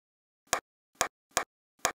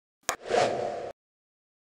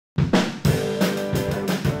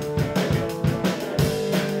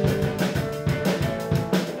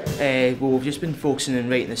Well, we've just been focusing on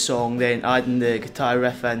writing the song, then adding the guitar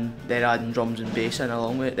riff in, then adding drums and bass in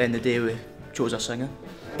along with it. Then the day we chose our singer.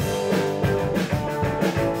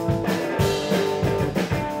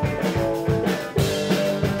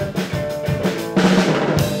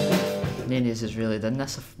 None of us has really done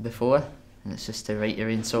this before, and it's just to write your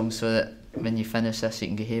own songs so that when you finish this you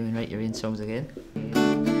can go home and write your own songs again.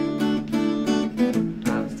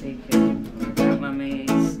 I was taken with my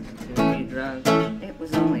mates to be drunk. It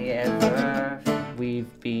was only ever.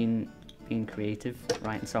 We've been being creative,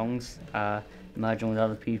 writing songs, merging with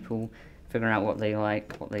other people, figuring out what they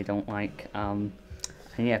like, what they don't like, and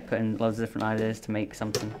yeah, putting loads of different ideas to make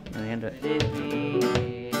something in the end of it.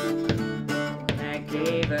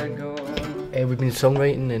 We've been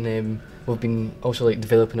songwriting, and we've been also like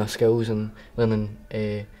developing our skills and learning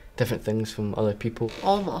different things from other people.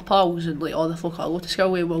 All my pals and like all the folk I go to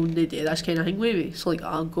school with will do this kind of thing with me. So like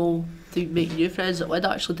I'll go to make new friends that would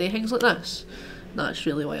actually do things like this. And that's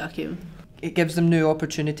really why I came. It gives them new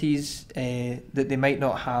opportunities that they might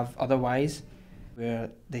not have otherwise, where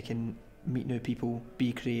they can meet new people,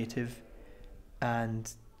 be creative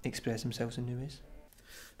and express themselves in new ways.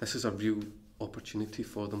 This is a real opportunity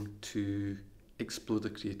for them to explore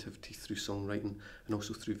their creativity through songwriting and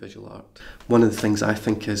also through visual art. One of the things I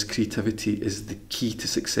think is creativity is the key to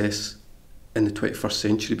success in the 21st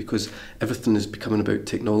century, because everything is becoming about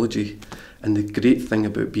technology, and the great thing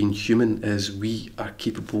about being human is we are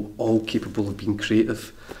all capable of being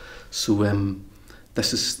creative. So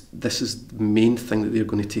this is the main thing that they're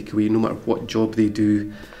going to take away, no matter what job they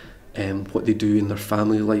do, what they do in their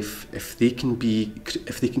family life. If they can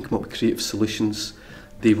come up with creative solutions,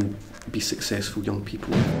 they will be successful young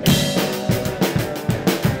people.